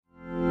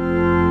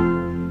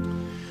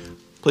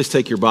Please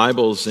take your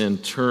Bibles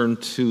and turn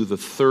to the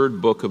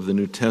third book of the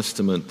New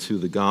Testament, to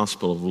the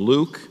Gospel of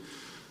Luke,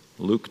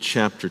 Luke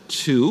chapter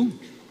 2.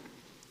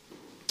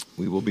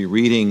 We will be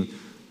reading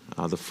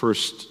the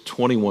first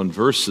 21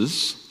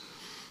 verses.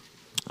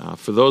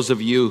 For those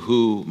of you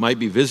who might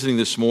be visiting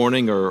this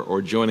morning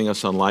or joining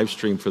us on live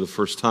stream for the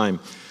first time,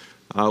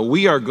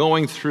 we are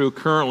going through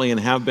currently, and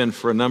have been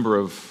for a number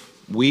of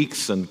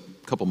weeks and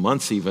a couple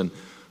months even,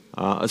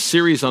 a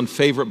series on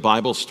favorite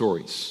Bible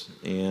stories.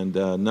 And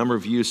a number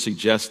of you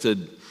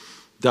suggested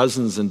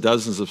dozens and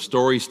dozens of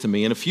stories to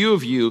me, and a few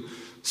of you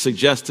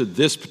suggested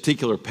this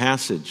particular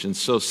passage. And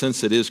so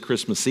since it is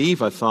Christmas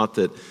Eve, I thought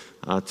that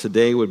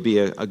today would be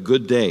a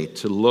good day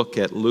to look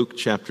at Luke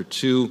chapter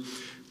 2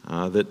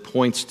 that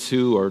points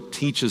to or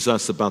teaches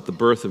us about the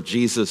birth of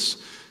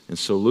Jesus. And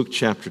so Luke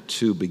chapter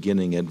 2,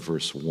 beginning at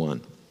verse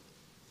 1.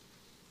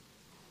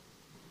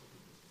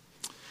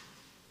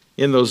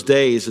 In those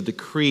days, a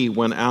decree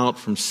went out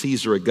from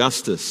Caesar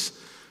Augustus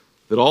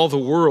that all the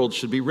world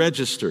should be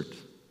registered.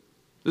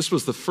 This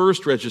was the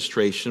first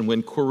registration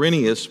when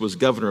Quirinius was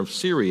governor of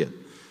Syria.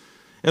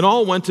 And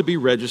all went to be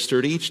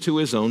registered, each to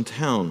his own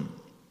town.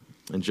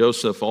 And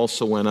Joseph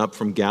also went up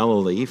from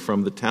Galilee,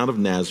 from the town of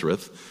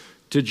Nazareth,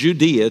 to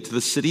Judea, to the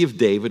city of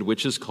David,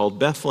 which is called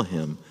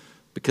Bethlehem,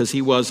 because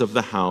he was of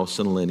the house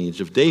and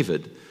lineage of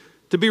David,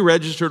 to be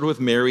registered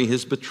with Mary,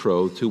 his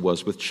betrothed, who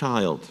was with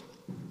child.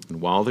 And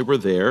while they were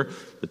there,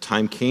 the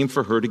time came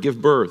for her to give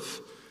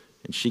birth.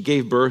 And she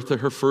gave birth to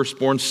her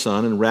firstborn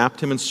son, and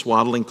wrapped him in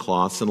swaddling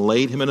cloths, and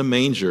laid him in a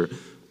manger,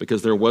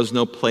 because there was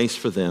no place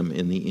for them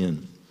in the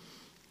inn.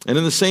 And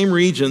in the same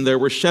region there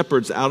were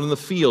shepherds out in the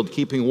field,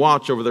 keeping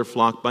watch over their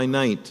flock by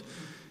night.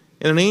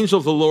 And an angel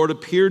of the Lord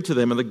appeared to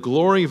them, and the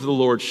glory of the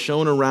Lord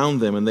shone around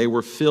them, and they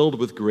were filled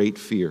with great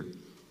fear.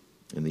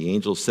 And the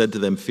angel said to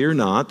them, "Fear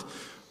not,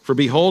 for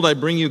behold, I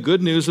bring you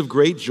good news of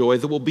great joy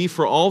that will be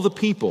for all the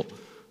people.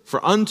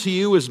 For unto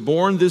you is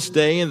born this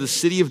day in the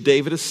city of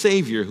David a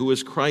Savior, who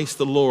is Christ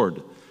the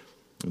Lord.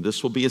 And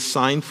this will be a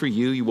sign for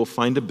you. You will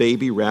find a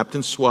baby wrapped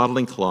in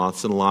swaddling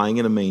cloths and lying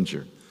in a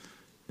manger."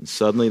 And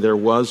suddenly there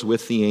was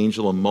with the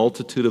angel a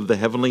multitude of the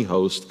heavenly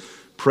host,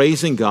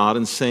 praising God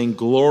and saying,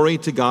 "Glory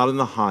to God in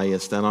the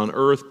highest, and on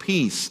earth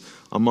peace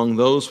among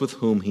those with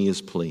whom he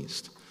is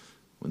pleased."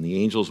 When the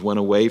angels went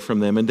away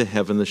from them into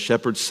heaven, the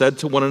shepherds said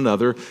to one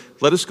another,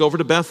 "Let us go over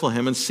to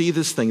Bethlehem and see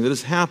this thing that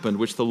has happened,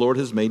 which the Lord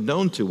has made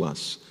known to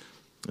us."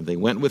 And they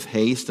went with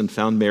haste and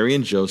found Mary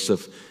and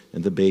Joseph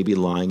and the baby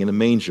lying in a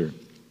manger.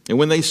 And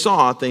when they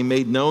saw it, they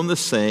made known the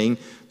saying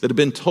that had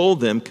been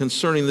told them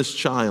concerning this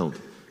child.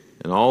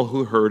 And all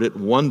who heard it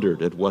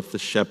wondered at what the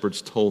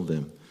shepherds told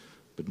them.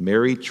 But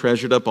Mary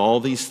treasured up all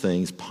these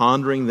things,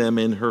 pondering them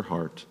in her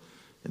heart.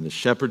 And the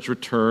shepherds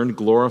returned,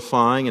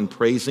 glorifying and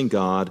praising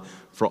God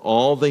for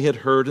all they had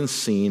heard and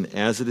seen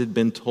as it had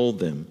been told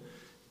them.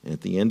 And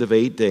at the end of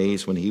 8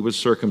 days, when he was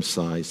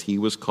circumcised, he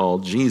was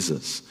called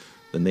Jesus,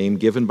 the name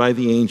given by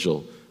the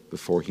angel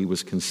before he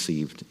was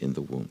conceived in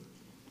the womb.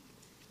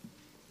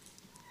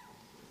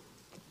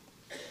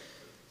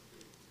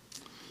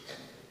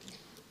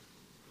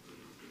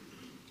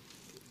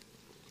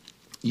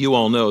 You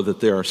all know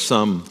that there are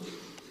some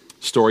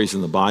stories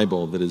in the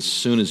Bible that as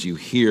soon as you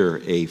hear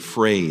a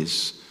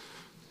phrase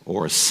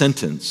or a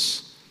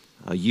sentence,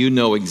 you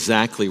know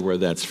exactly where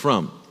that's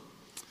from.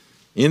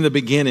 In the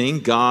beginning,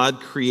 God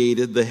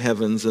created the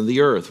heavens and the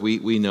earth.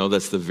 We know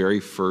that's the very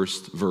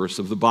first verse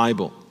of the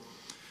Bible.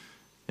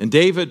 And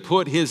David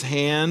put his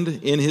hand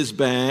in his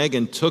bag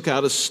and took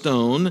out a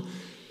stone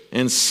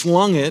and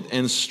slung it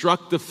and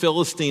struck the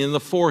Philistine in the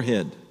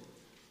forehead.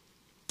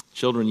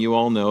 Children, you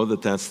all know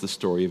that that's the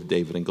story of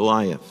David and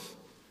Goliath.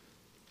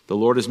 "The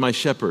Lord is my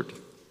shepherd,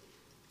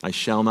 I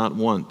shall not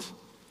want."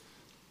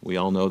 We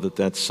all know that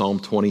that's Psalm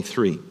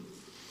 23.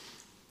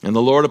 "And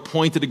the Lord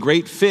appointed a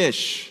great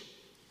fish."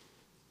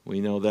 We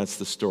know that's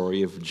the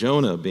story of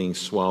Jonah being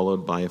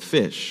swallowed by a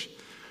fish.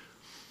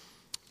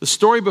 The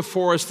story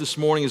before us this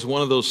morning is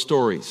one of those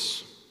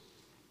stories.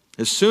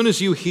 As soon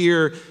as you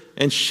hear,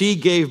 "And she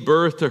gave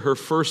birth to her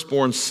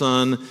firstborn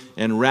son,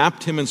 and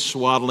wrapped him in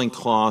swaddling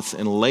cloths,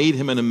 and laid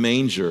him in a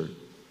manger,"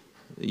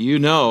 you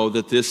know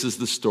that this is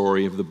the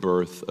story of the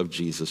birth of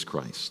Jesus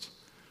Christ.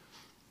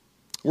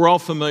 We're all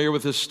familiar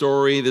with this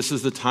story. This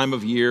is the time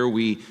of year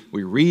we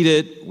read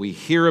it, we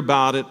hear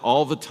about it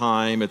all the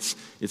time. It's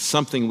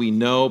something we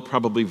know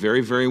probably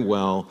very, very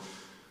well.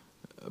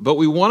 But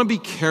we want to be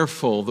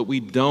careful that we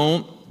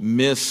don't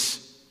miss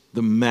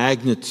the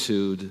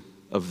magnitude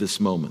of this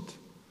moment.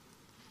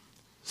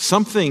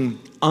 Something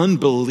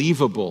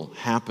unbelievable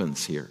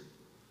happens here.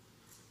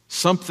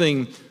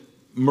 Something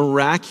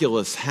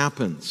miraculous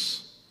happens.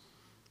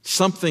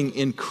 Something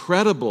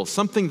incredible,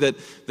 something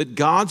that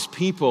God's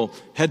people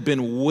had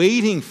been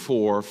waiting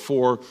for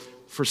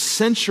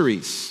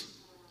centuries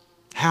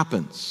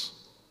happens.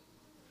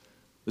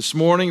 This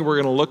morning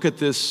we're going to look at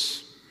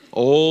this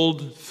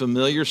old,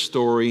 familiar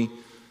story,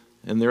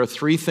 and there are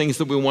three things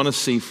that we want to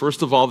see.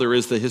 First of all, there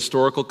is the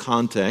historical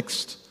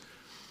context.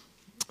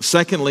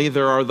 Secondly,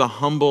 there are the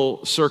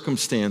humble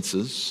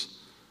circumstances.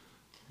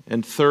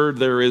 And third,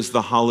 there is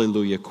the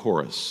Hallelujah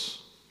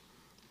chorus.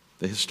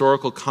 The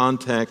historical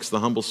context, the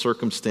humble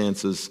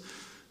circumstances,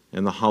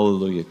 and the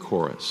Hallelujah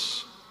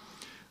chorus.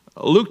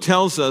 Luke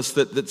tells us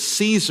that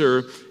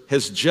Caesar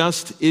has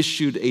just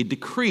issued a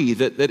decree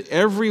that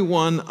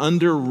everyone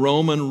under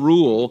Roman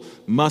rule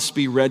must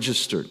be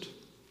registered.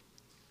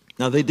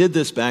 Now, they did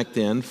this back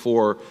then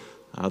for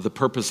the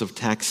purpose of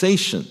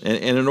taxation.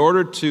 And in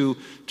order to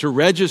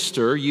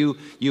register, you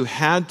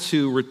had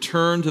to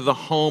return to the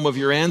home of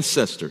your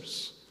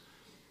ancestors.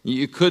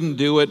 You couldn't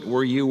do it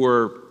where you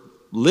were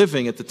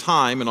living at the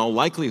time. In all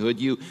likelihood,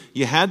 you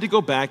had to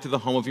go back to the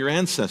home of your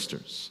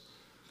ancestors.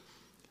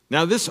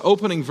 Now, this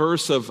opening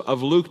verse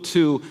of Luke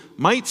 2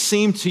 might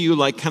seem to you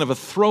like kind of a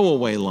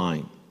throwaway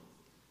line.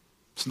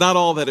 It's not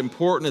all that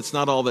important. It's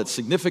not all that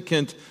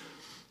significant.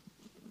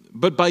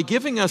 But by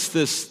giving us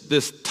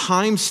this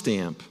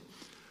timestamp,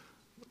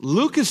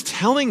 Luke is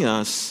telling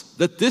us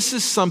that this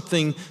is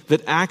something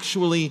that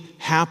actually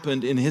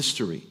happened in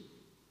history.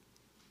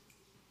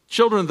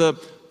 Children,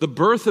 the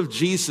birth of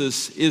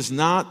Jesus is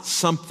not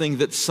something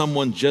that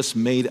someone just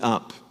made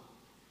up.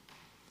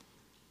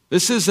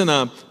 This isn't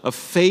a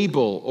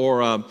fable or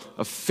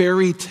a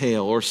fairy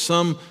tale or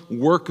some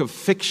work of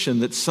fiction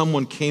that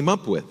someone came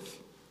up with.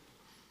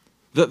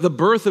 The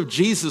birth of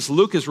Jesus,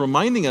 Luke is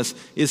reminding us,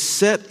 is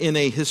set in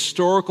a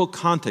historical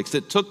context.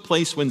 It took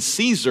place when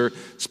Caesar,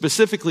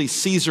 specifically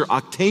Caesar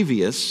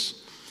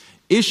Octavius,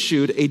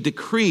 issued a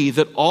decree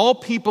that all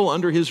people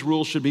under his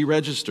rule should be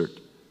registered.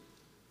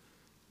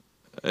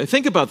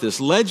 Think about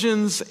this.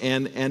 Legends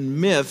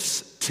and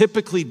myths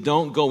typically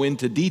don't go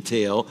into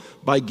detail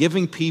by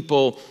giving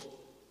people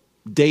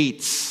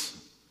dates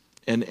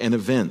and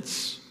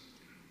events.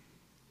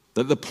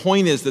 The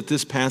point is that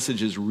this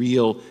passage is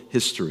real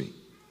history.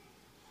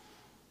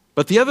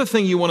 But the other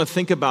thing you want to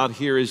think about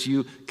here as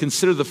you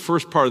consider the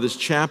first part of this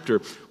chapter,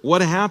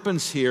 what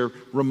happens here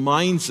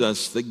reminds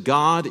us that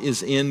God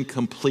is in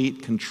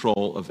complete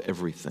control of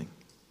everything.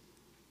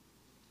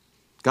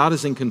 God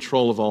is in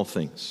control of all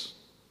things.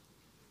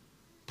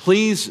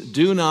 Please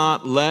do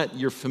not let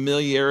your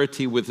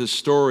familiarity with this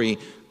story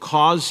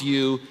cause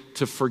you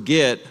to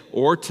forget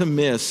or to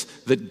miss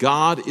that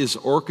God is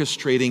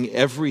orchestrating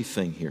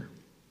everything here.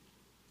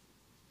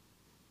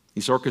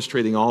 He's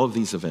orchestrating all of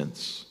these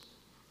events.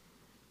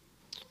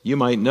 You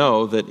might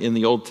know that in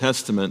the Old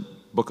Testament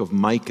book of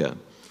Micah,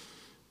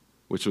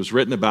 which was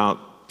written about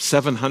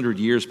 700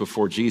 years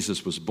before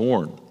Jesus was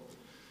born,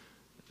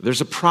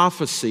 there's a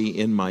prophecy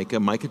in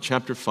Micah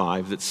chapter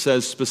 5, that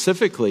says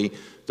specifically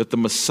that the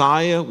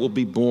Messiah will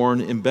be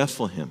born in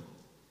Bethlehem.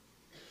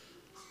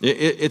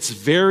 It's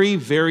very,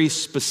 very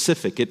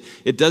specific.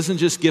 It doesn't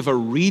just give a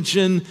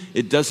region.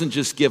 It doesn't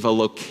just give a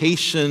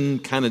location,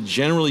 kind of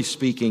generally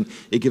speaking.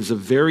 It gives a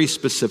very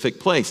specific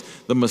place.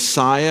 The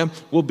Messiah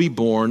will be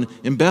born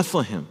in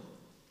Bethlehem.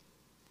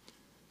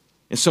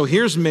 And so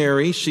here's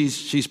Mary.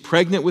 She's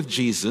pregnant with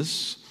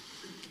Jesus.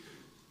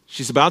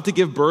 She's about to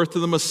give birth to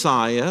the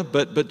Messiah.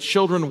 But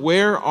children,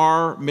 where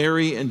are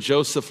Mary and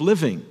Joseph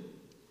living?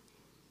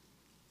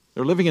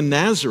 They're living in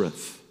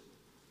Nazareth.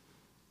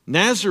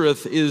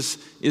 Nazareth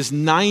is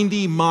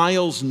 90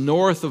 miles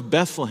north of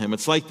Bethlehem.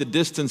 It's like the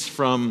distance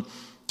from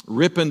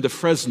Ripon to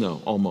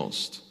Fresno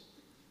almost.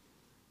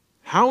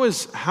 How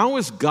is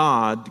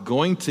God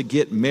going to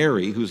get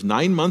Mary, who's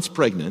 9 months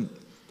pregnant,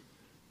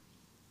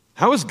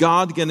 how is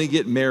God going to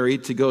get Mary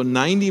to go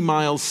 90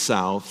 miles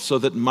south so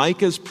that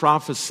Micah's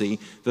prophecy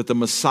that the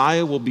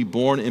Messiah will be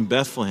born in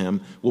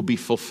Bethlehem will be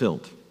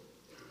fulfilled?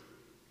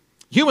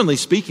 Humanly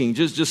speaking,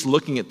 just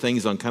looking at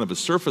things on kind of a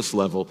surface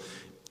level,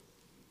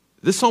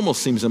 this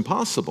almost seems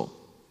impossible.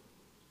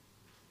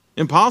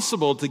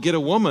 Impossible to get a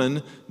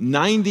woman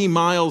 90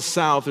 miles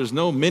south. There's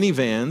no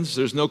minivans,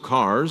 there's no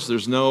cars,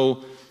 there's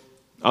no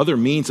other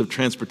means of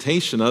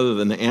transportation other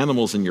than the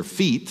animals in your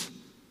feet.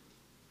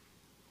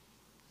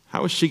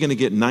 How is she going to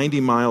get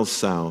 90 miles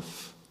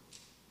south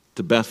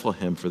to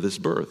Bethlehem for this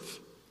birth?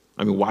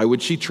 I mean, why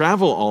would she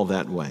travel all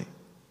that way?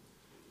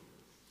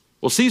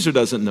 Well, Caesar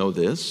doesn't know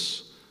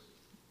this,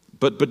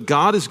 but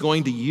God is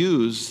going to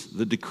use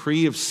the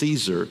decree of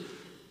Caesar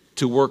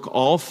to work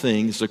all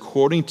things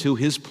according to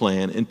his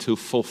plan and to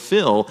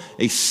fulfill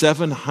a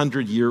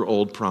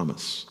 700-year-old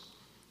promise.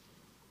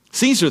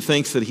 Caesar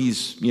thinks that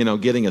he's,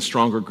 getting a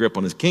stronger grip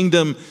on his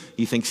kingdom.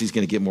 He thinks he's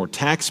going to get more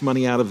tax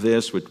money out of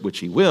this, which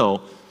he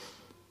will.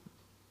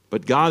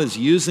 But God is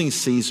using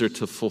Caesar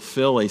to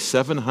fulfill a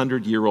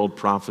 700-year-old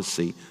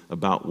prophecy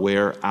about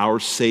where our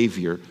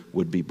Savior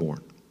would be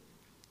born.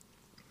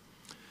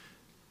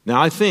 Now,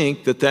 I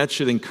think that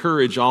should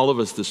encourage all of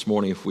us this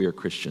morning if we are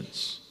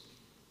Christians.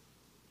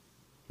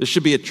 This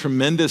should be a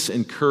tremendous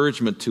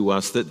encouragement to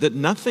us that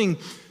nothing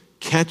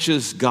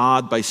catches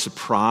God by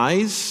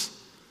surprise.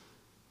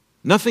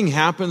 Nothing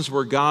happens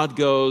where God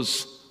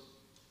goes,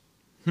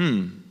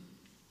 I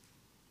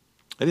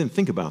didn't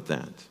think about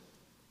that.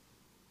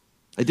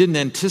 I didn't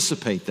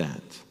anticipate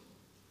that.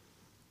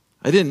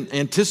 I didn't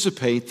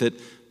anticipate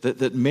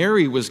that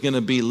Mary was going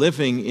to be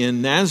living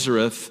in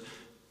Nazareth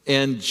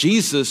and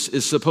Jesus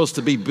is supposed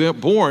to be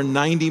born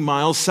 90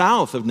 miles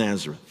south of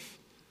Nazareth.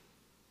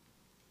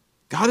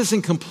 God is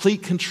in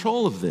complete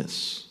control of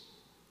this.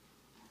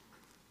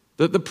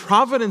 The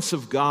providence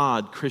of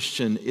God,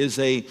 Christian, is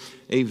a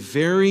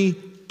very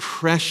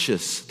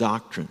precious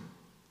doctrine.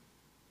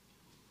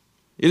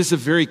 It is a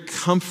very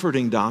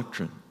comforting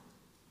doctrine.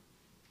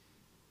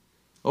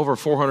 Over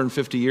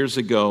 450 years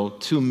ago,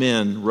 two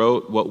men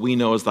wrote what we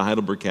know as the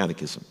Heidelberg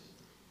Catechism.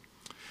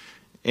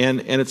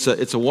 And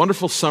it's a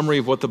wonderful summary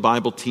of what the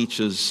Bible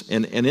teaches.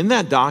 And in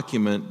that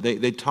document,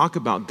 they talk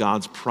about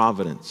God's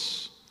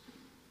providence.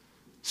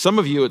 Some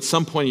of you at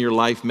some point in your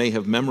life may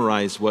have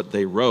memorized what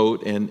they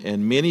wrote,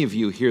 and many of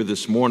you here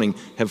this morning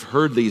have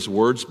heard these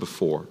words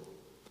before.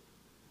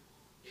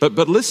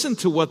 But listen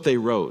to what they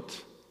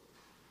wrote.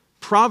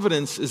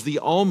 Providence is the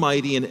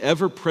almighty and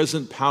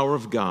ever-present power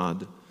of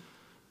God,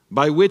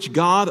 by which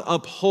God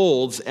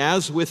upholds,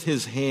 as with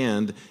his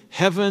hand,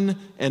 heaven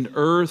and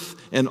earth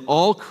and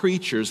all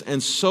creatures,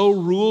 and so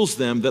rules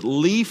them that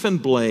leaf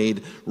and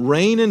blade,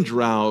 rain and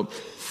drought,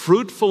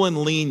 fruitful and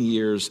lean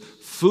years,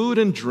 food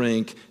and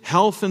drink,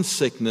 health and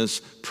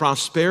sickness,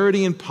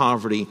 prosperity and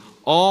poverty,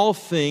 all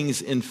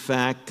things, in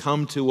fact,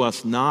 come to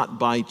us not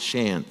by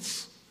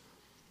chance,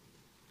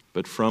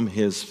 but from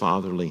his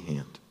fatherly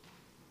hand.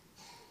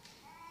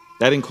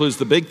 That includes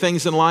the big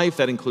things in life.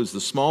 That includes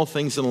the small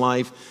things in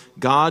life.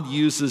 God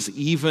uses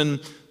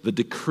even the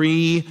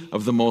decree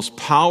of the most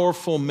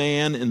powerful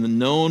man in the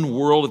known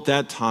world at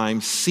that time,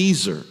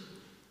 Caesar,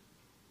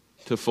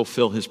 to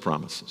fulfill his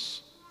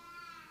promises.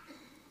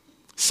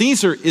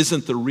 Caesar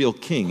isn't the real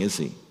king, is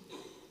he?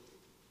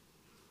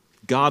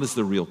 God is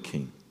the real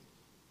king.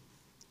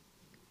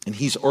 And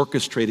he's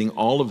orchestrating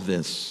all of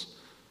this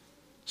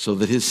so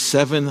that his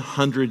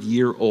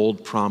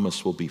 700-year-old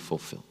promise will be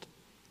fulfilled.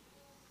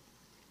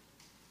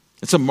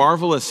 It's a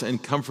marvelous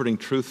and comforting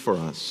truth for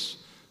us,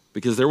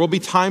 because there will be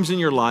times in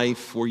your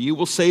life where you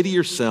will say to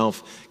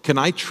yourself, can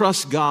I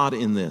trust God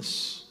in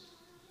this?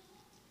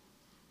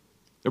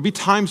 There'll be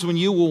times when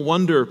you will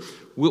wonder,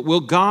 will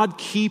God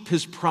keep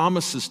his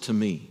promises to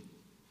me?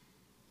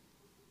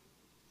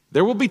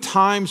 There will be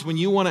times when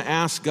you want to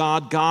ask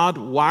God, God,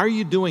 why are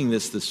you doing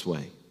this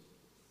way?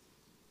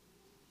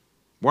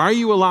 Why are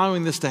you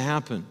allowing this to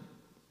happen?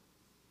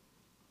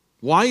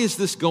 Why is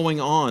this going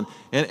on?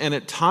 And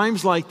at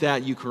times like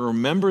that, you can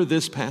remember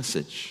this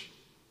passage.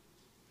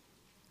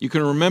 You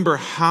can remember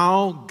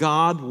how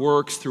God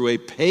works through a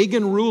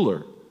pagan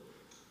ruler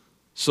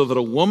so that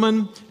a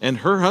woman and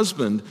her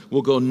husband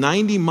will go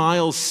 90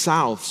 miles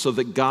south so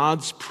that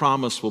God's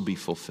promise will be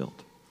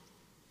fulfilled.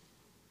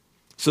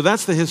 So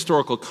that's the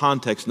historical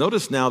context.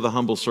 Notice now the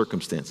humble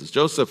circumstances.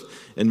 Joseph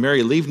and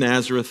Mary leave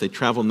Nazareth. They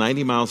travel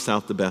 90 miles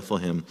south to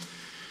Bethlehem.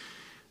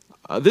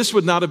 This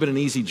would not have been an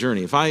easy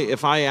journey. If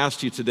I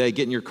asked you today,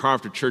 get in your car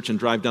after church and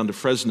drive down to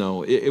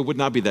Fresno, it would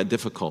not be that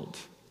difficult.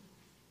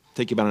 It'd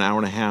take you about an hour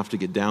and a half to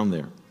get down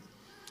there.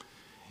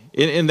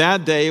 In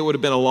that day, it would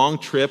have been a long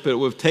trip. It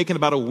would have taken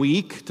about a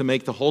week to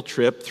make the whole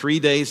trip, 3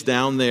 days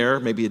down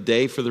there, maybe a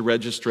day for the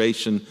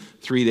registration,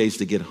 3 days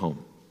to get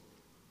home.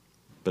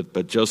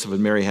 But Joseph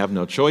and Mary have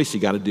no choice.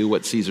 You got to do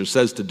what Caesar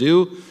says to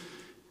do.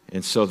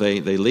 And so they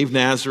leave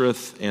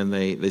Nazareth and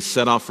they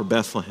set off for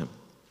Bethlehem.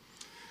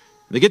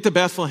 They get to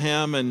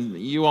Bethlehem, and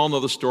you all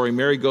know the story.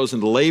 Mary goes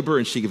into labor,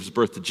 and she gives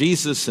birth to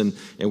Jesus, and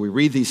we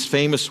read these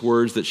famous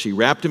words that she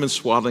wrapped him in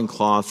swaddling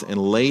cloths and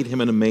laid him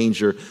in a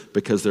manger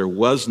because there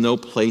was no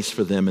place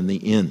for them in the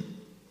inn.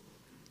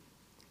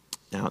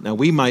 Now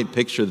we might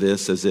picture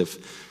this as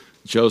if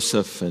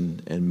Joseph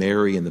and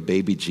Mary and the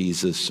baby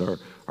Jesus are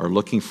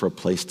looking for a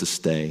place to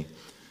stay.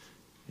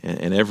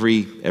 And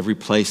every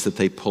place that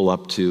they pull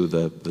up to,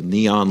 the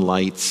neon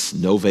lights,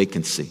 no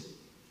vacancy.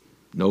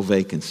 No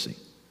vacancy.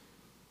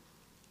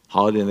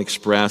 Holiday Inn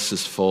Express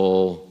is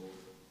full.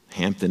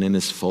 Hampton Inn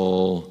is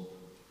full.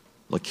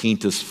 La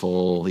Quinta's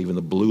full. Even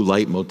the Blue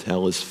Light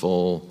Motel is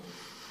full.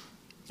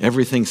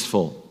 Everything's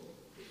full.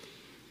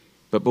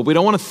 But we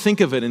don't want to think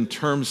of it in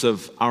terms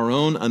of our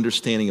own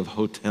understanding of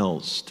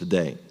hotels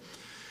today.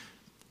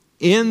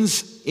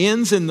 Inns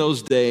in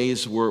those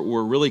days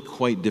were really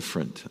quite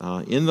different.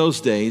 In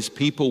those days,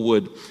 people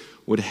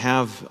would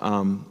have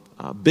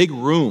big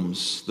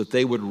rooms that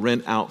they would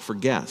rent out for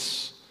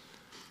guests.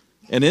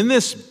 And in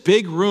this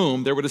big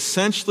room, there would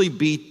essentially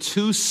be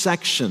two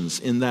sections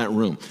in that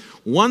room.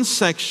 One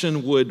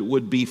section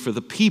would be for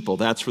the people.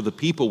 That's where the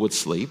people would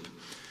sleep.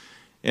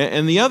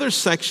 And the other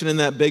section in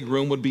that big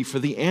room would be for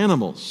the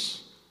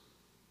animals.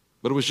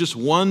 But it was just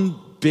one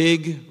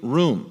big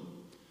room.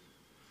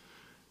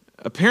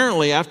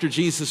 Apparently, after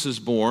Jesus is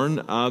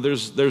born,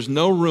 there's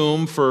no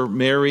room for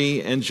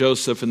Mary and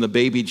Joseph and the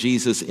baby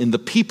Jesus in the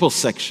people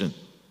section.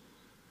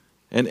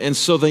 And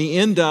so they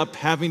end up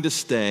having to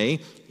stay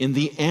in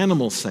the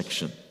animal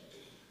section.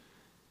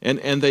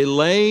 And they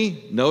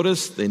lay,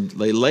 notice, they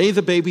lay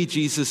the baby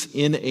Jesus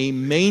in a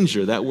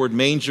manger. That word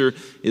manger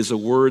is a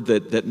word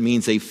that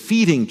means a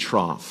feeding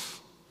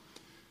trough.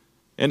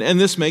 And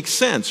this makes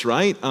sense,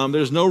 right?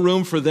 There's no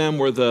room for them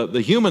where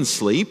the humans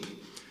sleep.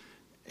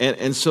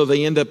 And so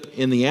they end up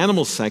in the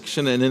animal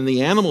section. And in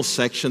the animal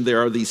section,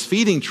 there are these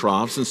feeding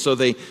troughs. And so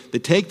they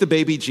take the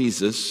baby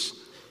Jesus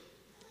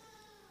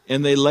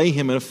and they lay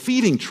him in a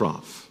feeding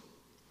trough.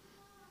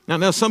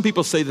 Now some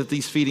people say that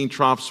these feeding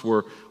troughs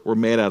were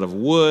made out of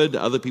wood.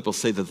 Other people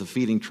say that the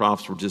feeding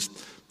troughs were just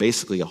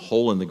basically a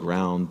hole in the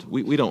ground.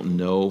 We don't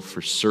know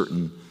for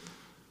certain.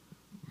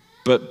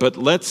 But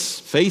let's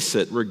face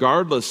it,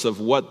 regardless of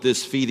what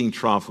this feeding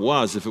trough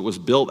was, if it was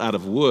built out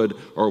of wood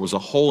or it was a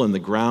hole in the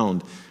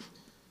ground,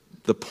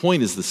 the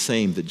point is the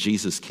same, that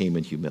Jesus came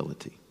in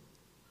humility.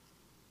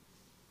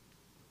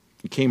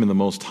 He came in the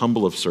most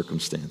humble of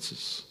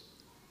circumstances.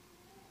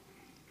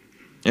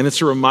 And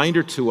it's a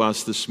reminder to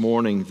us this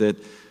morning that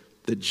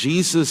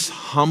Jesus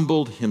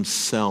humbled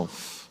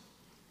himself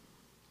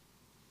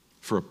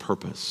for a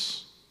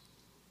purpose.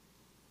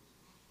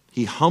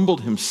 He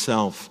humbled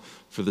himself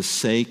for the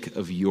sake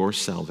of your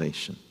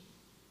salvation.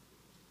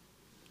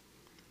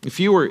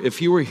 If you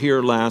were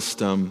here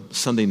last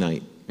Sunday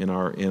night in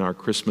our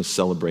Christmas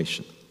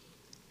celebration,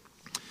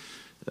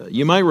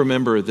 you might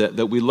remember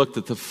that we looked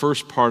at the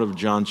first part of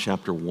John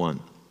chapter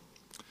 1.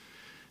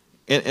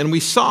 And we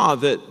saw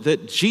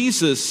that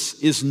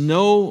Jesus is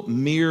no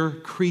mere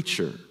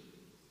creature.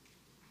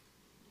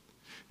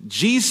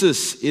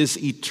 Jesus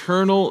is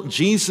eternal.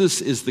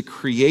 Jesus is the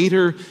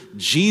Creator.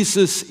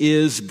 Jesus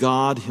is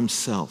God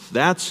himself.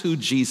 That's who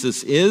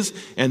Jesus is,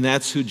 and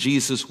that's who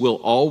Jesus will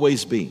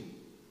always be.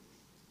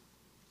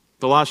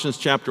 Colossians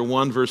chapter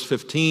 1, verse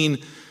 15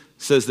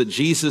 says that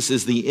Jesus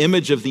is the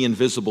image of the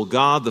invisible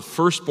God, the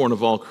firstborn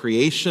of all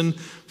creation.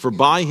 For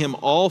by him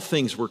all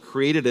things were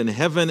created in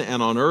heaven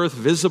and on earth,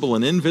 visible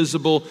and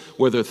invisible,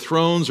 whether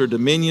thrones or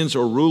dominions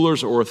or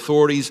rulers or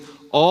authorities.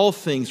 All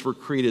things were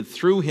created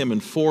through him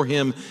and for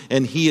him,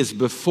 and he is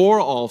before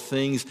all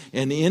things,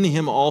 and in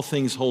him all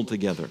things hold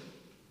together.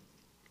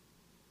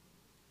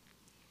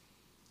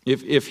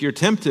 If you're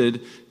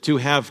tempted to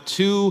have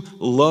too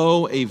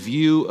low a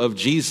view of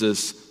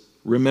Jesus,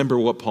 remember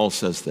what Paul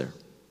says there.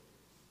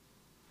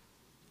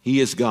 He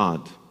is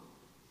God.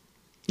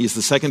 He is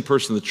the second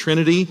person of the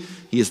Trinity.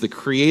 He is the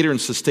creator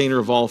and sustainer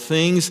of all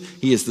things.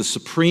 He is the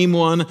supreme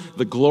one,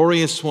 the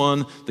glorious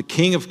one, the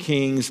King of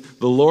kings,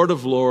 the Lord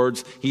of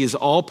lords. He is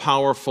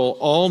all-powerful,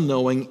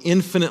 all-knowing,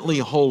 infinitely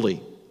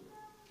holy.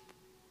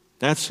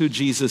 That's who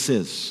Jesus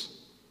is.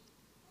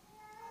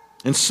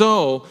 And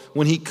so,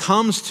 when he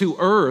comes to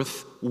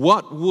earth,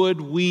 what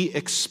would we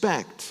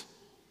expect?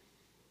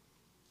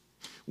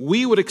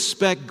 We would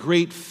expect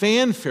great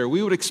fanfare.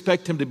 We would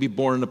expect him to be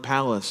born in a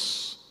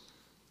palace.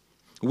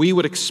 We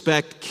would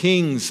expect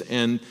kings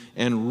and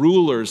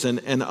rulers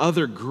and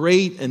other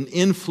great and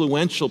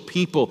influential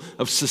people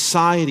of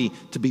society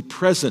to be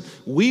present.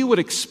 We would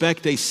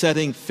expect a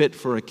setting fit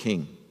for a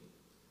king.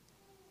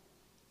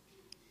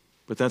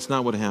 But that's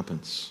not what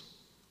happens.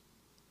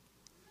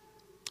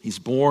 He's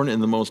born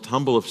in the most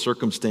humble of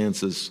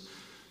circumstances.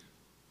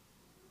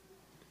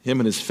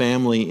 Him and his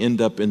family end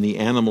up in the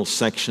animal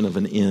section of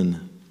an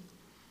inn.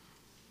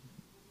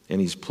 And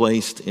he's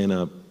placed in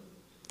a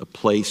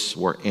place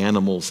where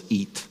animals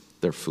eat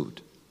their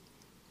food.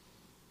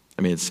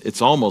 I mean,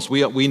 it's almost,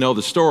 we know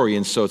the story,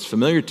 and so it's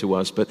familiar to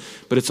us, but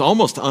it's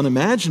almost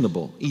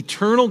unimaginable.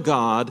 Eternal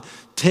God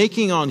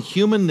taking on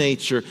human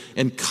nature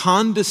and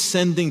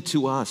condescending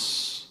to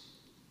us.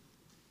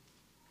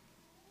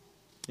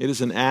 It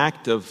is an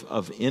act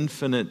of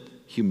infinite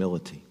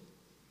humility.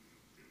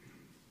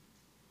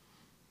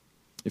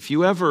 If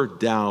you ever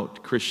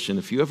doubt, Christian,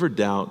 if you ever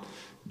doubt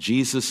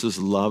Jesus'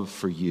 love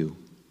for you,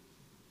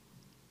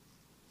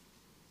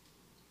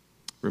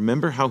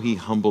 remember how he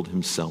humbled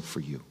himself for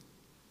you.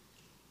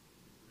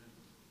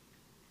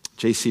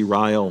 J.C.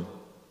 Ryle,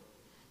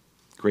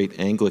 great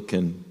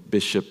Anglican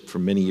bishop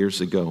from many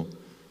years ago,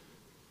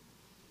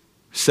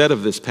 said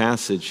of this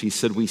passage, he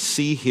said, we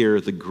see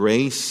here the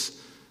grace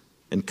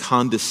and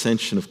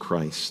condescension of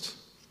Christ.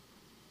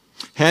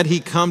 Had he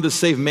come to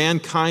save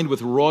mankind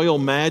with royal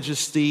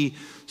majesty,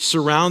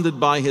 surrounded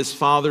by his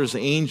Father's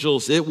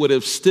angels, it would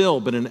have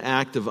still been an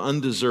act of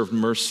undeserved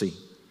mercy.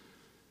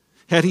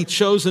 Had he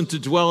chosen to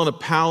dwell in a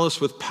palace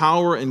with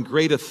power and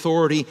great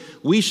authority,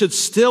 we should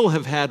still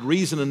have had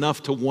reason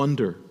enough to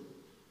wonder.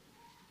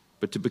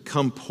 But to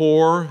become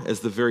poor as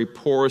the very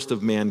poorest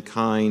of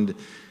mankind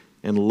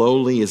and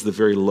lowly as the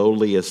very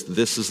lowliest,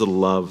 this is a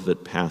love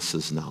that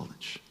passes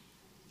knowledge.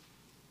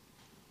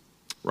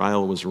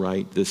 Ryle was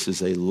right. This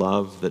is a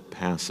love that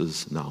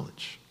passes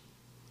knowledge.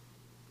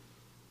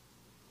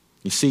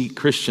 You see,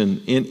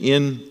 Christian,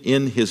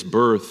 in his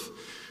birth,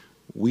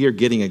 we are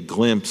getting a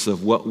glimpse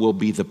of what will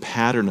be the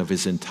pattern of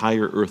his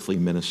entire earthly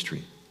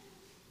ministry.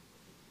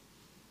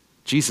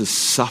 Jesus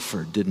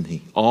suffered, didn't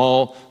he?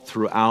 All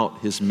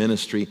throughout his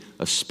ministry,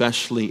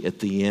 especially at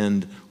the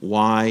end.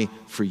 Why?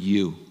 For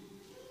you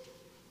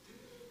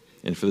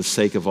and for the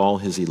sake of all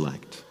his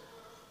elect.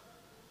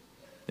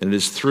 And it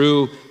is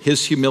through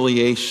his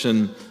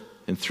humiliation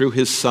and through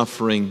his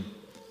suffering,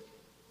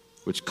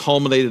 which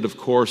culminated, of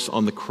course,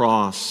 on the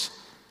cross.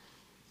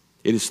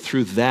 It is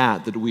through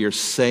that we are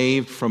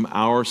saved from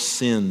our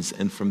sins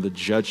and from the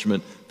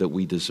judgment that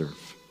we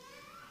deserve.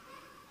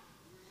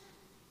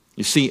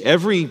 You see,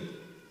 every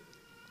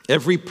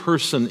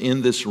person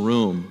in this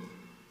room,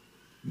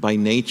 by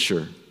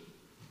nature,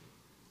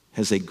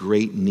 has a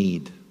great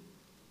need.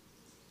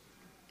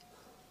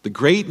 The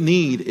great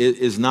need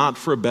is not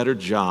for a better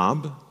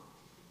job.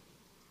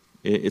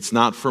 It's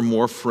not for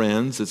more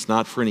friends. It's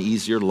not for an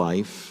easier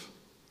life.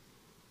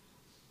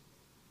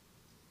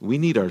 We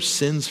need our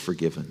sins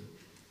forgiven.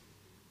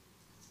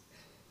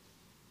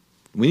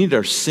 We need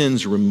our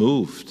sins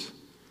removed.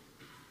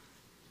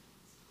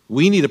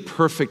 We need a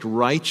perfect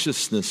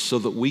righteousness so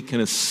that we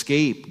can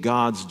escape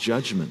God's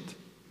judgment.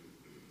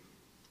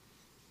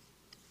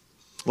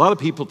 A lot of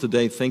people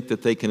today think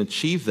that they can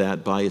achieve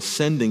that by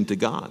ascending to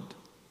God.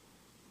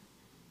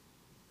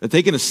 That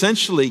they can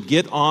essentially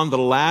get on the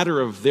ladder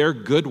of their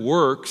good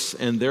works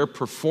and their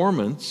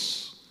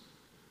performance,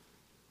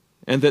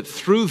 and that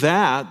through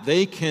that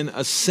they can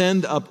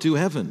ascend up to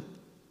heaven.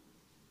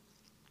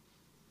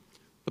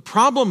 The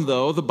problem,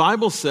 though, the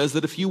Bible says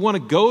that if you want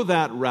to go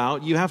that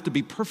route, you have to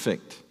be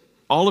perfect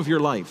all of your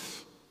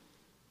life.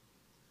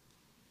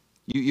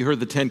 You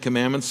heard the 10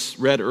 Commandments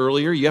read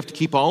earlier. You have to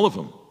keep all of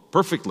them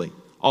perfectly,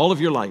 all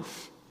of your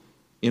life,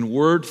 in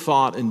word,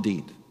 thought, and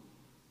deed.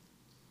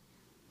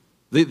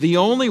 The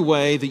only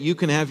way that you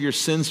can have your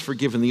sins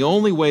forgiven, the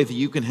only way that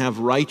you can have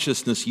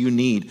righteousness you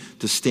need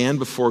to stand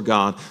before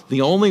God, the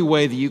only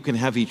way that you can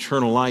have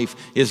eternal life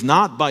is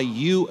not by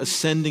you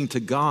ascending to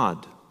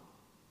God.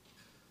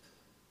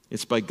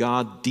 It's by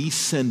God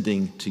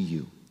descending to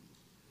you.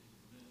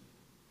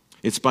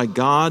 It's by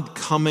God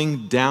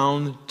coming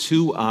down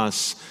to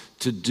us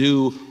to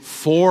do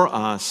for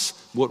us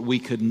what we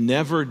could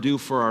never do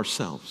for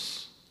ourselves.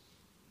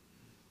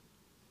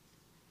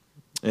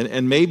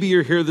 And maybe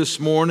you're here this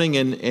morning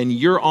and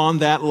you're on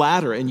that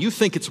ladder and you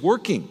think it's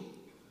working.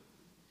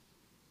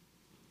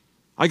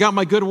 I got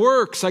my good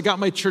works. I got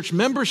my church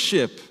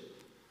membership.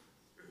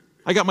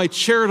 I got my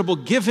charitable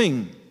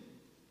giving.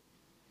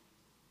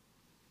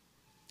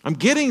 I'm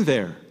getting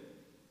there.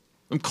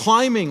 I'm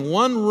climbing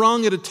one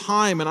rung at a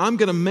time and I'm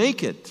going to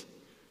make it.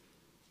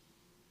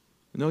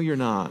 No, you're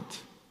not.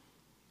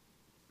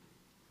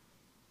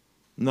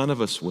 None of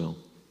us will.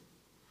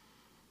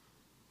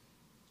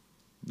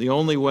 The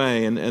only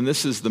way, and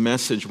this is the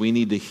message we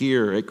need to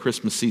hear at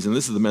Christmas season,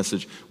 this is the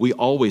message we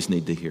always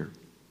need to hear.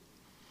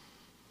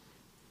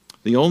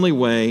 The only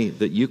way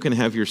that you can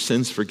have your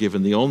sins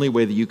forgiven, the only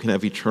way that you can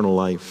have eternal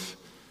life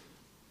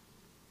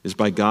is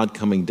by God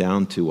coming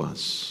down to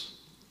us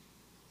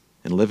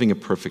and living a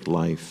perfect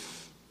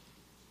life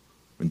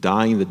and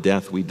dying the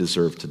death we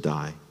deserve to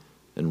die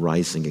and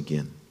rising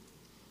again.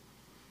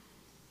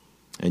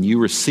 And you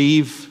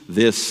receive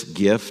this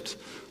gift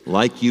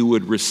like you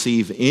would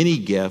receive any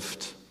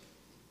gift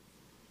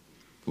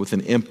with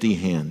an empty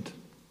hand.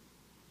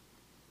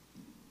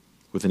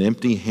 With an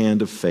empty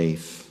hand of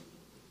faith.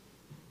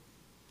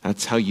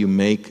 That's how you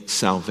make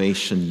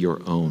salvation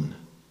your own.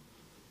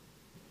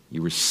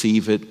 You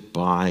receive it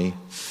by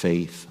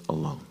faith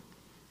alone.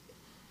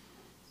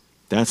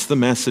 That's the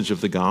message of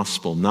the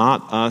gospel.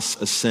 Not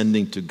us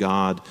ascending to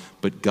God,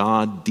 but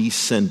God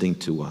descending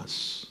to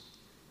us.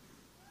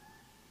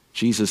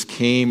 Jesus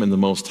came in the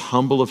most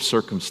humble of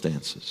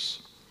circumstances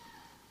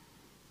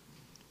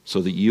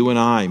so that you and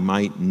I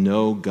might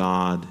know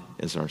God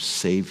as our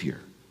Savior,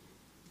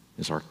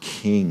 as our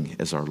King,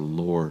 as our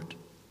Lord.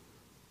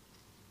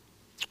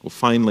 Well,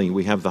 finally,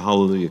 we have the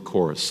Hallelujah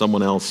chorus.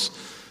 Someone else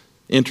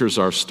enters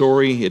our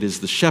story. It is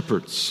the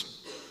shepherds.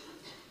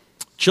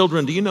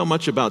 Children, do you know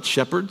much about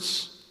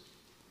shepherds?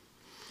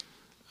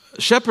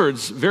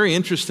 Shepherds, very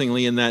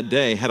interestingly in that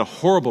day, had a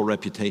horrible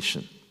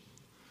reputation.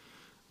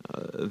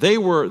 They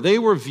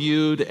were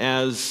viewed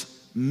as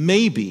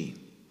maybe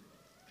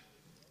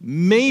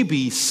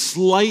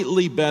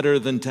slightly better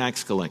than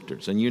tax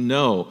collectors. And you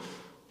know,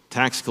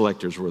 tax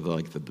collectors were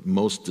like the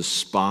most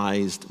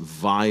despised,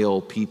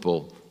 vile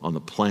people on the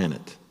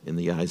planet in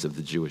the eyes of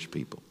the Jewish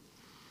people.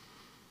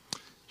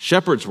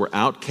 Shepherds were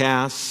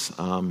outcasts.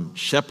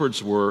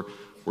 Shepherds were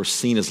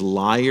seen as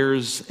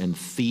liars and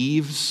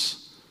thieves.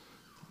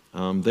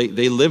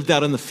 They lived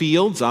out in the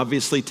fields,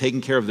 obviously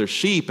taking care of their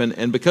sheep,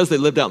 and because they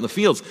lived out in the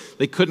fields,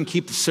 they couldn't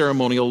keep the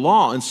ceremonial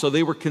law, and so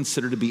they were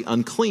considered to be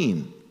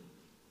unclean.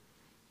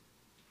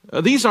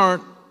 These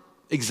aren't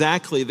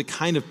exactly the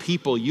kind of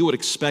people you would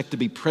expect to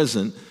be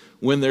present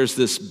when there's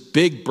this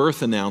big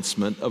birth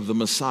announcement of the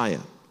Messiah.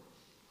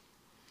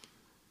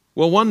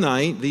 Well, one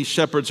night, these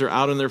shepherds are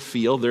out in their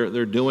field.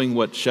 They're doing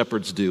what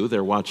shepherds do.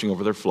 They're watching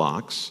over their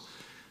flocks.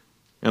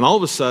 And all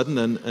of a sudden,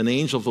 an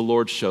angel of the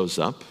Lord shows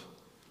up.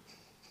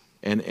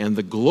 And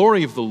the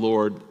glory of the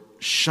Lord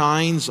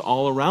shines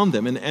all around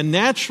them. And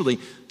naturally,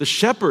 the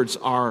shepherds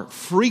are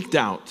freaked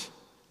out.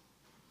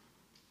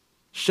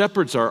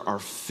 Shepherds are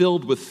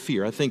filled with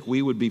fear. I think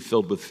we would be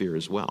filled with fear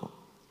as well.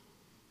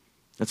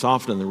 That's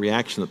often the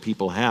reaction that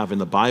people have in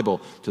the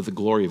Bible to the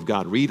glory of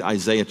God. Read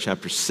Isaiah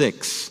chapter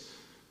 6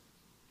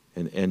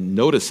 and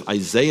notice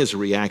Isaiah's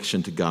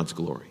reaction to God's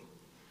glory.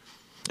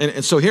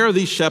 And so here are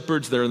these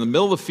shepherds. They're in the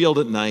middle of the field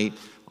at night.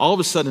 All of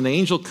a sudden, an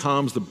angel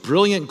comes. The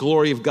brilliant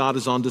glory of God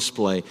is on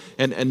display.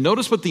 And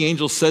notice what the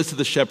angel says to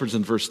the shepherds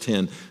in verse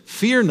 10.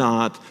 Fear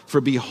not, for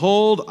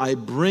behold, I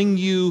bring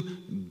you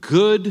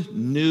good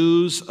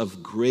news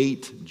of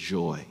great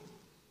joy.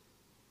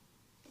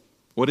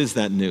 What is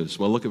that news?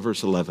 Well, look at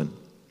verse 11.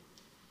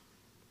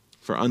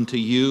 For unto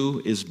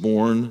you is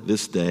born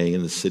this day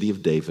in the city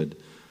of David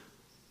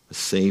a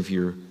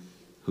Savior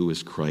who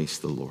is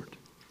Christ the Lord.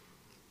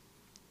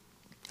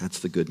 That's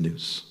the good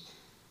news.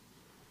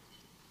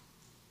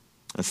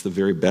 That's the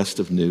very best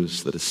of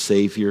news, that a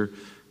Savior,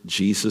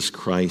 Jesus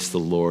Christ the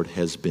Lord,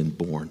 has been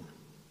born.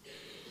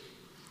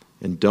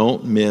 And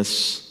don't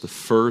miss the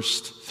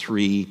first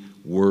three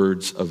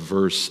words of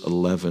verse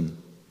 11.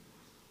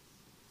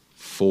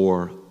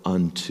 For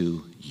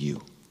unto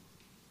you.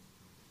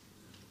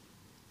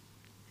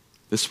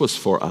 This was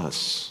for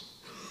us.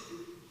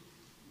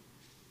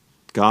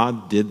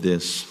 God did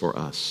this for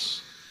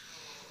us.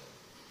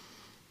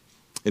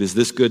 It is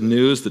this good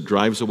news that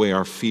drives away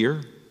our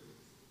fear.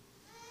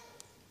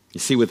 You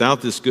see,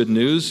 without this good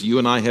news, you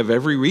and I have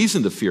every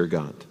reason to fear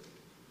God.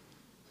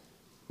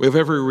 We have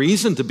every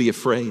reason to be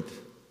afraid.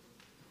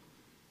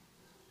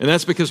 And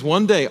that's because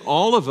one day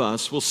all of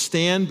us will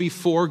stand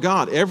before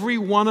God. Every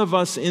one of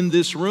us in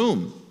this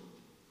room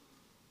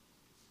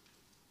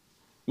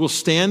will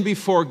stand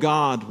before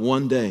God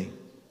one day.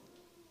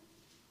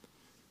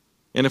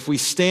 And if we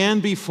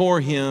stand before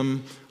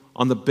Him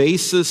on the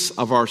basis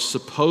of our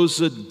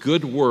supposed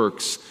good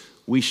works,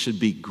 we should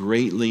be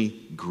greatly,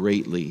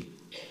 greatly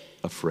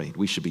afraid.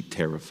 We should be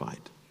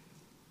terrified.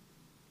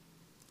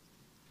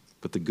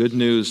 But the good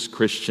news,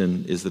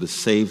 Christian, is that a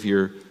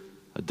Savior,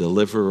 a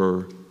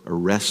deliverer, a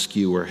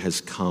rescuer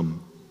has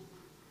come.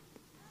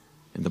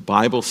 And the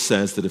Bible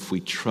says that if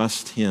we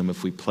trust Him,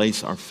 if we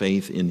place our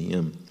faith in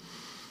Him,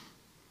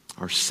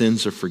 our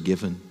sins are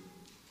forgiven.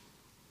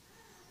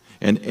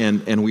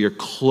 And we are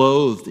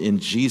clothed in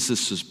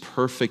Jesus'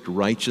 perfect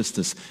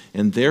righteousness.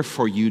 And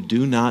therefore you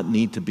do not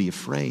need to be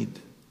afraid.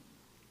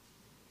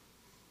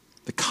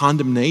 The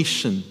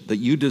condemnation that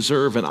you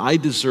deserve and I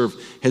deserve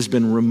has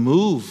been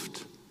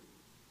removed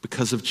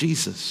because of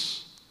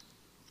Jesus.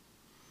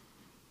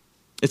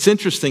 It's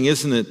interesting,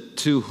 isn't it,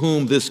 to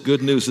whom this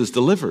good news is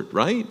delivered,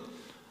 right?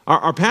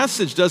 Our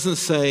passage doesn't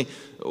say,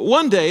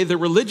 one day the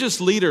religious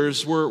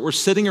leaders were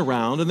sitting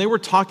around and they were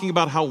talking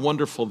about how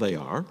wonderful they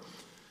are.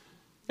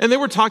 And they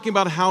were talking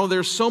about how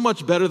they're so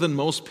much better than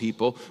most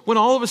people when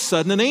all of a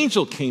sudden an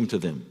angel came to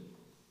them.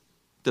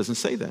 It doesn't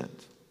say that.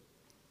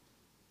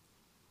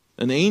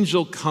 An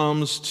angel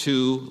comes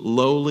to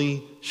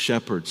lowly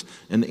shepherds.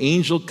 An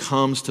angel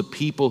comes to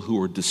people who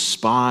are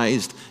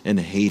despised and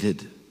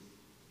hated.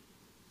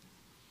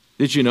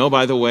 Did you know,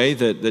 by the way,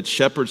 that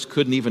shepherds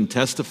couldn't even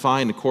testify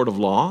in a court of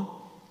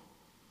law?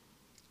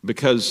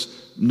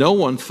 Because no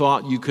one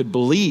thought you could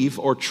believe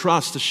or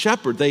trust a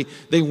shepherd.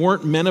 They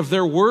weren't men of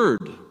their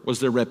word, was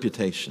their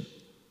reputation.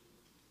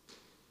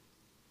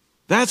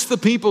 That's the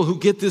people who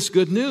get this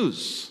good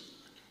news.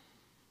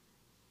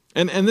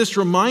 And this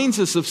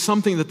reminds us of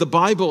something that the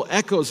Bible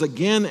echoes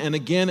again and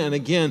again and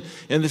again,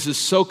 and this is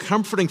so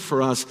comforting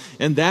for us,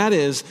 and that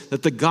is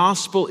that the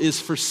gospel is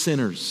for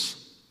sinners.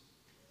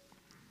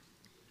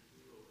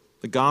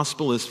 The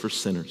gospel is for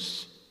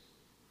sinners.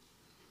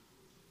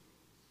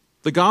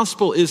 The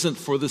gospel isn't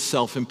for the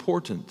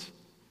self-important.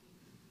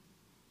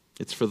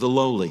 It's for the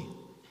lowly.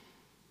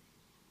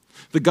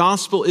 The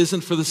gospel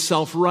isn't for the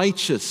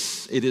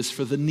self-righteous. It is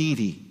for the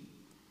needy.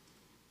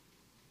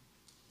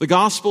 The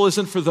gospel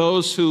isn't for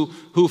those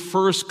who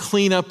first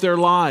clean up their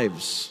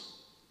lives.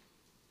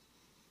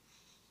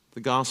 The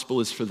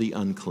gospel is for the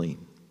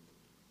unclean.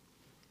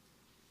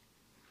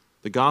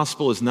 The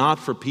gospel is not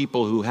for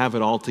people who have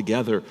it all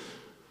together.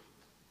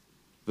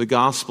 The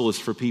gospel is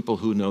for people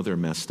who know they're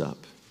messed up.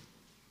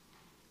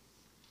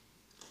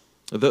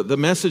 The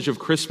message of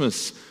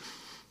Christmas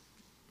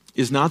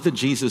is not that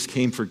Jesus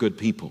came for good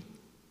people.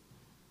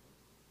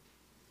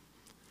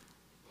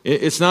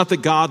 It's not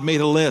that God made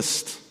a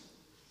list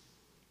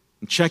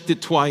and checked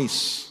it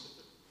twice.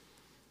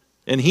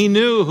 And He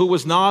knew who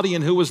was naughty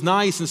and who was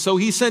nice, and so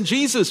He sent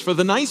Jesus for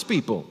the nice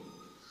people.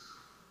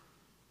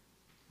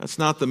 That's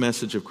not the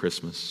message of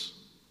Christmas.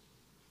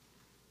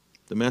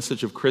 The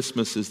message of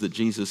Christmas is that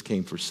Jesus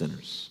came for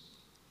sinners.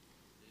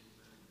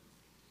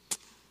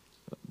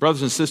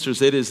 Brothers and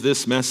sisters, it is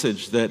this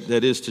message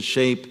that is to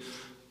shape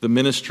the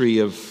ministry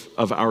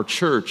of our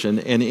church and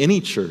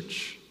any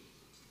church.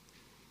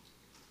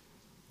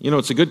 You know,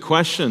 it's a good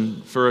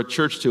question for a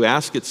church to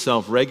ask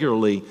itself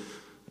regularly,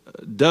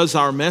 does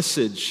our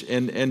message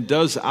and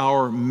does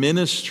our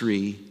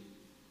ministry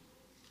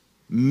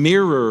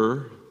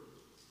mirror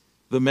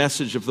the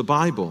message of the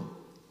Bible?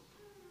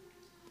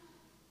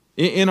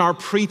 In our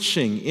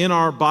preaching, in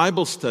our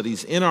Bible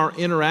studies, in our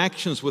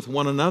interactions with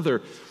one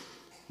another,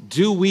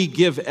 do we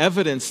give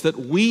evidence that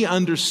we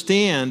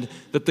understand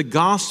that the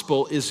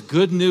gospel is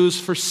good news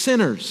for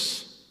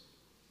sinners?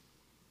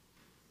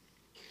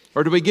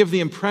 Or do we give the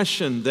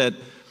impression that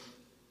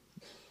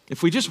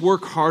if we just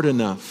work hard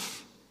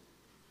enough,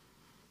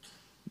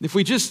 if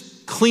we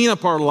just clean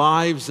up our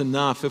lives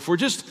enough, if we're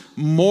just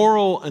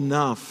moral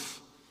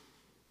enough,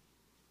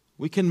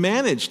 we can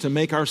manage to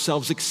make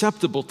ourselves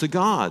acceptable to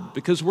God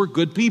because we're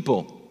good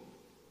people?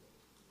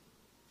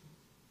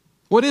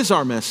 What is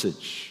our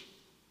message?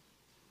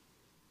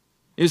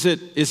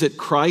 Is it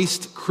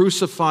Christ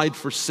crucified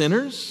for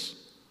sinners?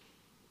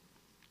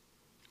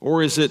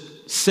 Or is it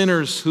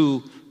sinners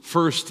who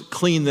first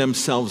clean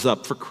themselves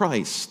up for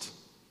Christ?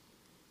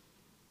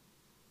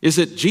 Is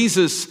it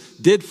Jesus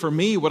did for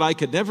me what I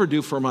could never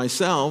do for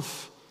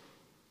myself?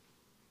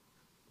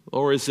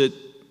 Or is it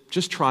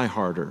just try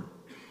harder?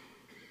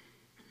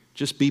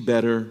 Just be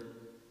better,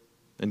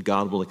 and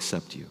God will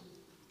accept you.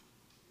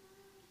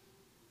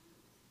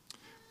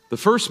 The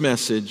first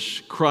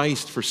message,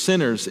 Christ for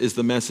sinners, is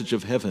the message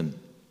of heaven.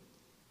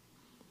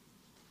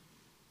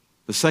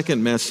 The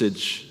second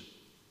message,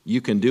 you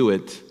can do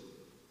it,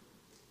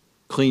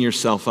 clean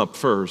yourself up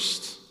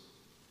first,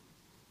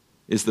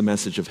 is the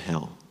message of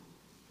hell.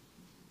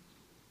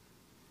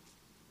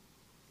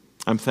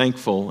 I'm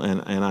thankful,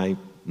 and I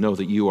know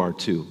that you are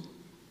too,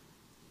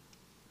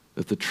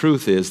 that the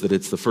truth is that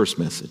it's the first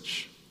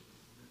message.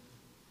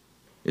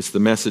 It's the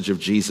message of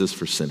Jesus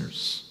for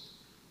sinners.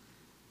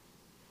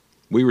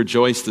 We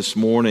rejoice this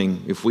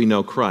morning, if we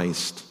know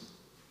Christ,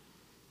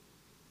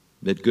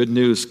 that good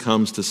news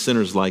comes to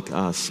sinners like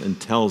us and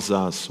tells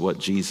us what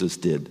Jesus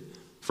did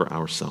for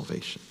our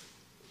salvation.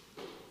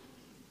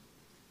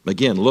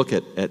 Again, look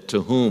at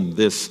to whom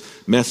this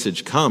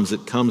message comes.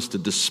 It comes to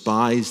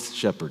despised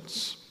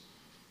shepherds.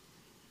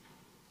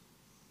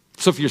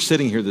 So if you're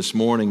sitting here this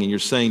morning and you're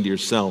saying to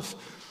yourself,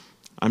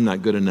 I'm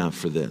not good enough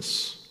for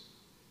this.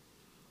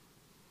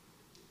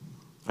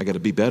 I got to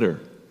be better.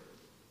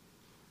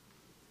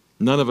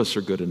 None of us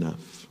are good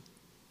enough.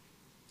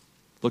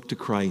 Look to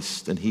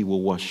Christ and he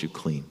will wash you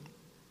clean.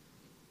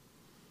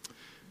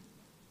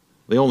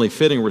 The only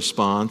fitting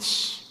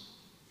response,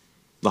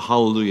 the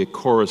hallelujah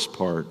chorus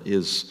part,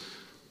 is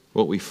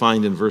what we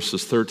find in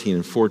verses 13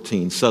 and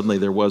 14. Suddenly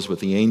there was with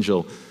the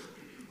angel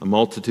a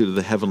multitude of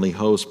the heavenly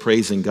host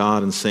praising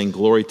God and saying,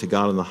 Glory to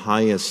God in the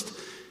highest,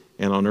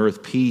 and on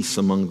earth peace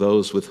among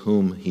those with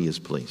whom he is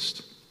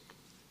pleased.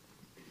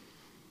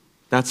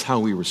 That's how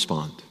we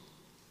respond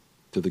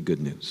to the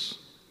good news.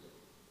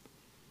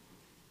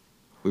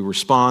 We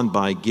respond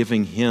by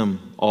giving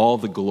him all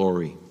the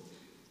glory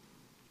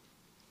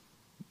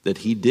that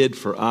he did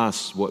for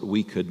us what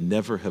we could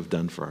never have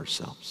done for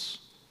ourselves.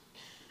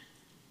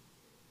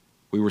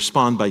 We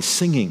respond by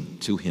singing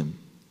to him.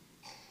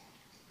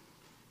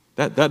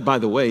 That, by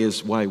the way,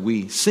 is why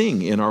we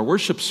sing in our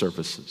worship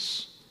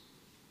services.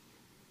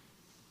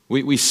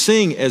 We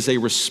sing as a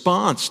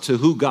response to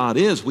who God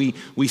is. We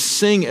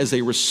sing as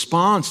a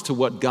response to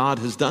what God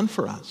has done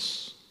for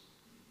us.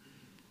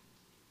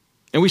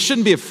 And we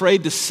shouldn't be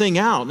afraid to sing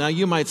out. Now,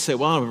 you might say,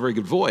 well, I don't have a very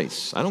good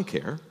voice. I don't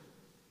care.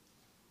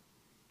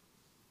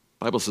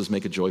 The Bible says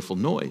make a joyful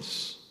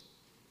noise.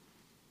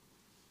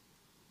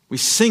 We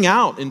sing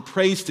out in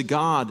praise to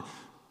God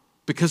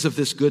because of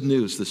this good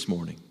news this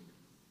morning.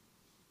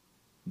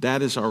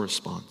 That is our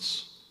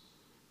response.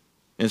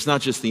 And it's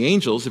not just the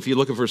angels. If you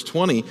look at verse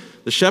 20,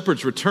 the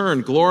shepherds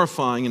returned,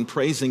 glorifying and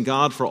praising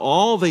God for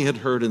all they had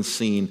heard and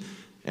seen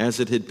as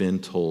it had been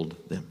told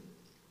them.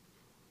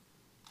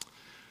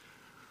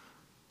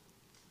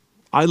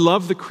 I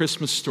love the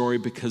Christmas story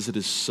because it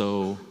is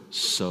so,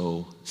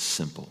 so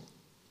simple.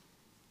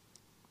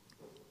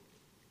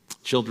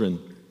 Children,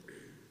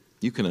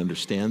 you can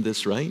understand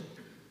this, right?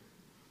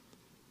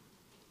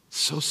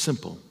 So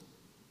simple.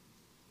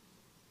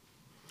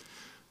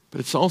 But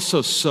it's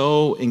also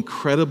so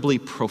incredibly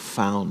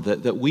profound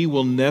that we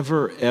will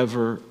never,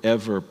 ever,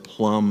 ever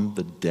plumb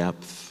the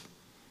depth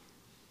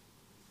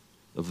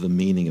of the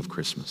meaning of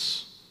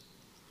Christmas.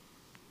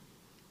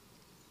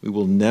 We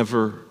will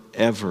never,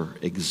 ever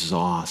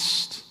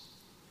exhaust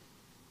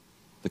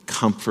the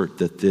comfort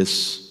that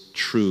this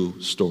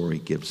true story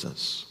gives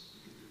us.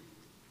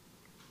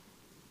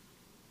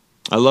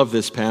 I love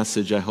this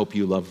passage. I hope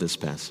you love this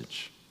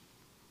passage.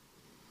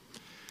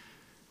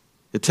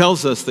 It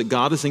tells us that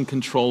God is in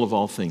control of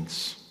all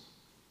things.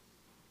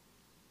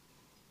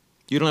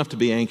 You don't have to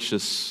be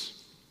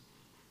anxious.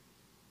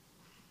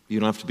 You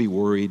don't have to be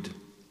worried.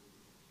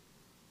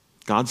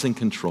 God's in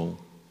control.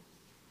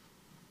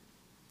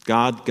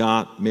 God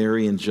got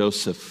Mary and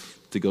Joseph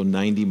to go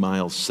 90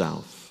 miles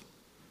south.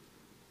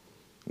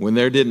 When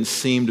there didn't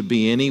seem to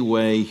be any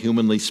way,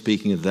 humanly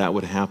speaking, that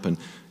would happen,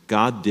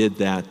 God did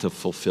that to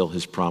fulfill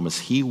his promise.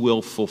 He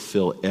will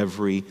fulfill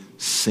every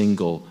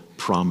single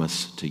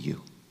promise to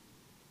you.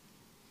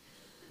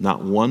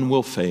 Not one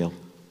will fail.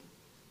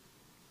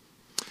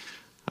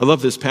 I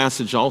love this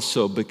passage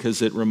also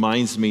because it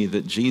reminds me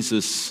that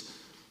Jesus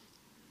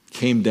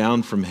came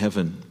down from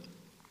heaven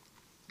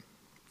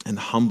and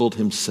humbled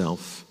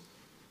himself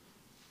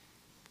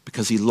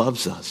because he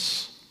loves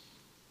us.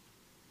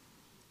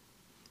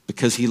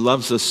 Because he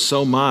loves us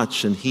so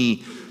much, and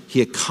he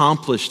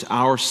accomplished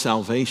our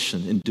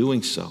salvation in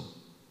doing so.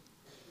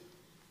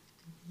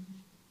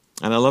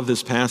 And I love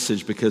this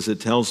passage because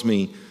it tells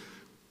me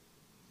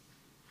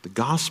the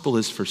gospel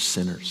is for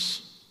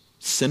sinners,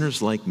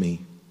 sinners like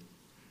me.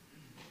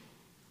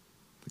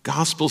 The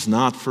gospel's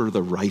not for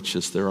the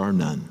righteous, there are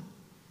none.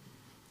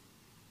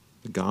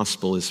 The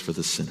gospel is for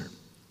the sinner.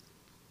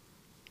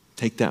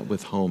 Take that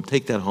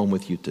home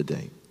with you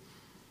today.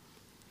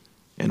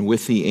 and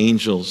with the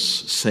angels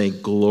say,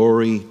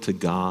 "Glory to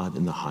God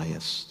in the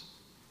highest."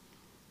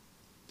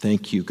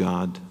 Thank you,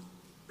 God,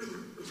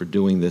 for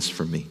doing this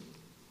for me.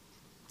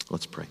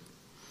 Let's pray.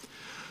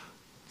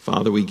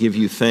 Father, we give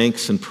you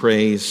thanks and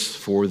praise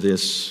for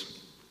this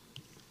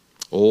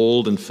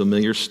old and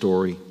familiar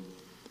story.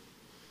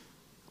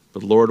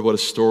 But Lord, what a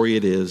story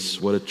it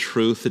is, what a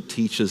truth it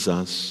teaches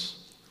us.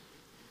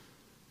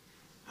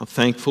 How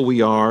thankful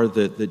we are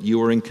that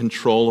you are in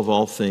control of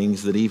all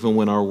things, that even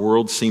when our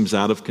world seems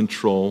out of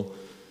control,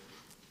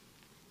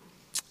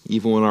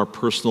 even when our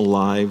personal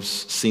lives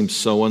seem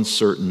so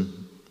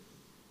uncertain,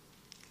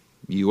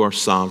 you are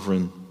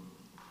sovereign,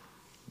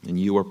 and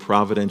you are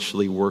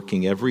providentially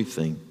working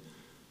everything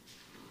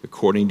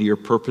according to your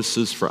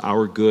purposes for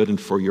our good and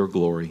for your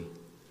glory.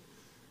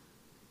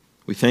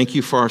 We thank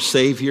you for our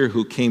Savior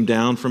who came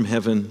down from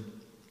heaven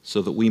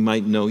so that we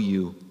might know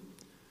you.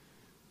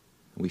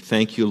 We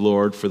thank you,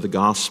 Lord, for the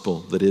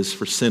gospel that is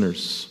for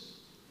sinners.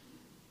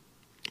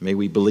 May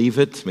we believe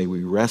it, may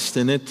we rest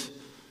in it,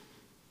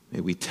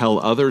 may we tell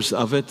others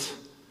of it,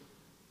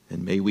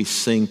 and may we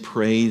sing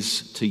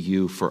praise to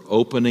you for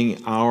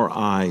opening our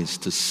eyes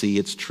to see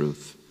its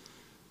truth.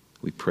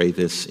 We pray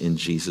this in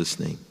Jesus'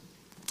 name.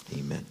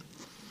 Amen.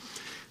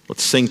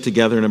 Let's sing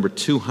together number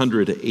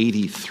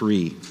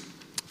 283,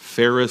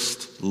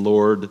 Fairest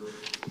Lord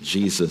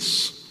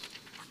Jesus.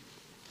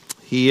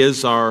 He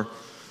is our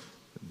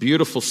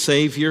beautiful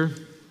Savior.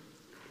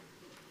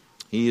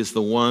 He is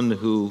the one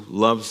who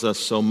loves us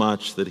so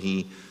much that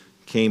he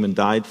came and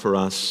died for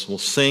us. We'll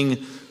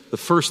sing the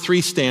first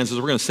three stanzas.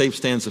 We're going to save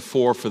stanza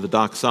 4 for the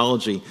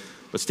doxology,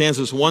 but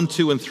stanzas 1,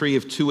 2, and 3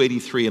 of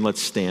 283, and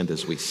let's stand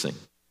as we sing.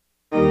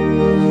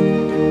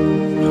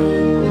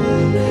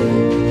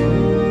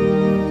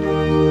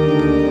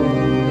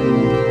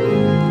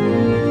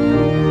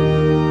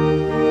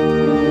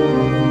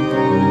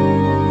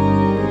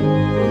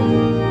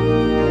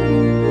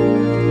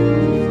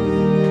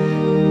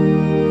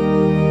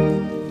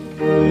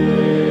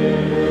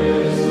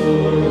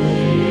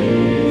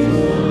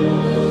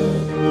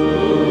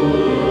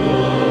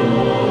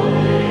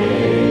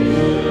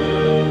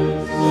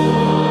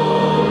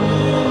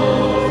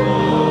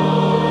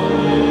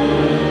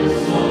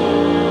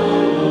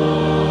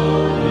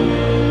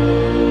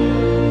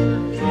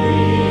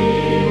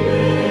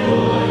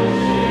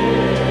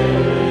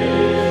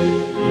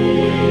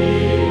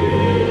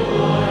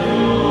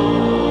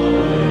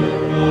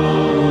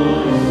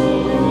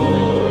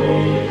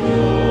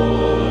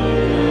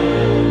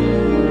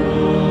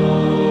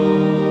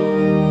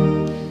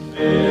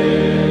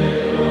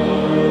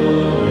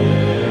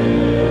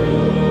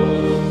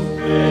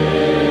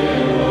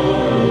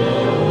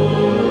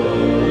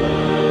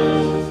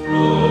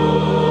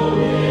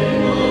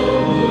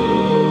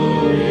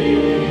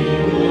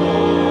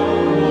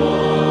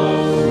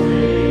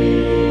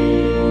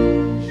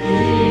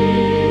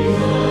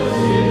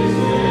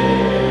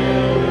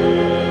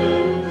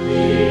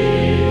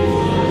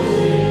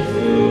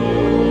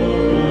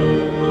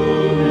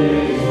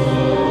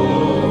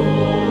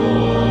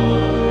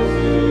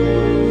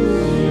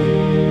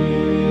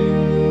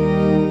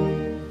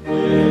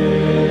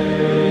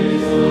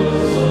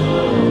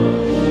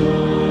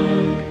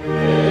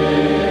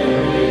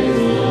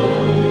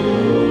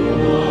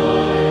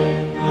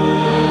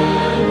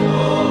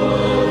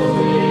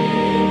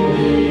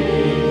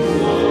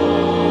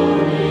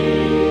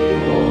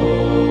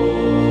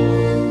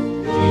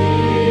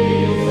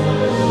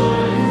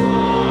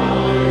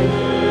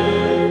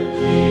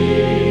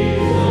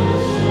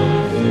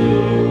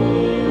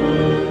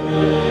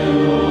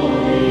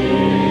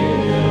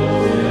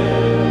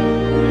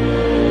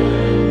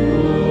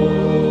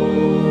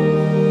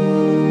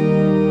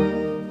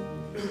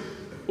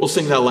 We'll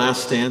sing that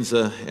last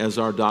stanza as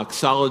our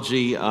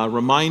doxology.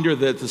 Reminder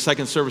that the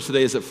second service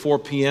today is at 4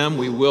 p.m.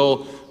 We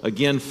will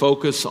again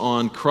focus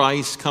on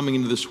Christ coming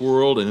into this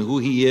world and who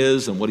he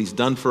is and what he's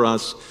done for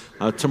us.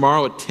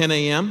 Tomorrow at 10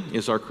 a.m.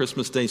 is our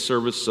Christmas Day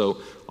service,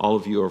 so all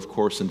of you are, of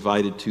course,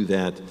 invited to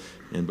that.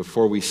 And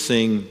before we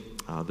sing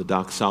the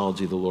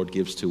doxology, the Lord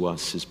gives to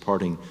us his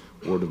parting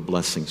word of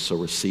blessing, so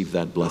receive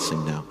that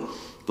blessing now.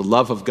 The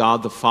love of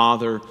God the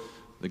Father,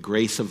 the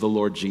grace of the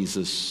Lord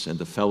Jesus, and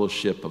the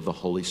fellowship of the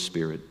Holy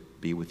Spirit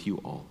be with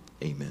you all.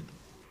 Amen.